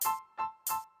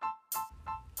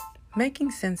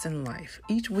Making sense in life.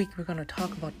 Each week we're going to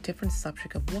talk about different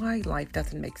subject of why life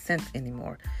doesn't make sense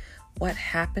anymore. What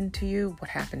happened to you? What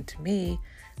happened to me?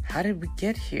 How did we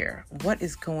get here? What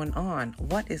is going on?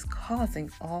 What is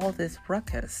causing all this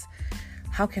ruckus?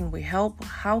 How can we help?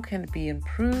 How can it be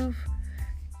improved?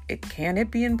 Can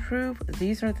it be improved?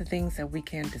 These are the things that we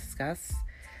can discuss.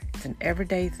 It's an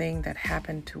everyday thing that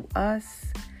happened to us,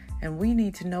 and we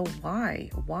need to know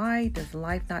why. Why does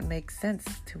life not make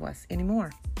sense to us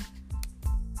anymore?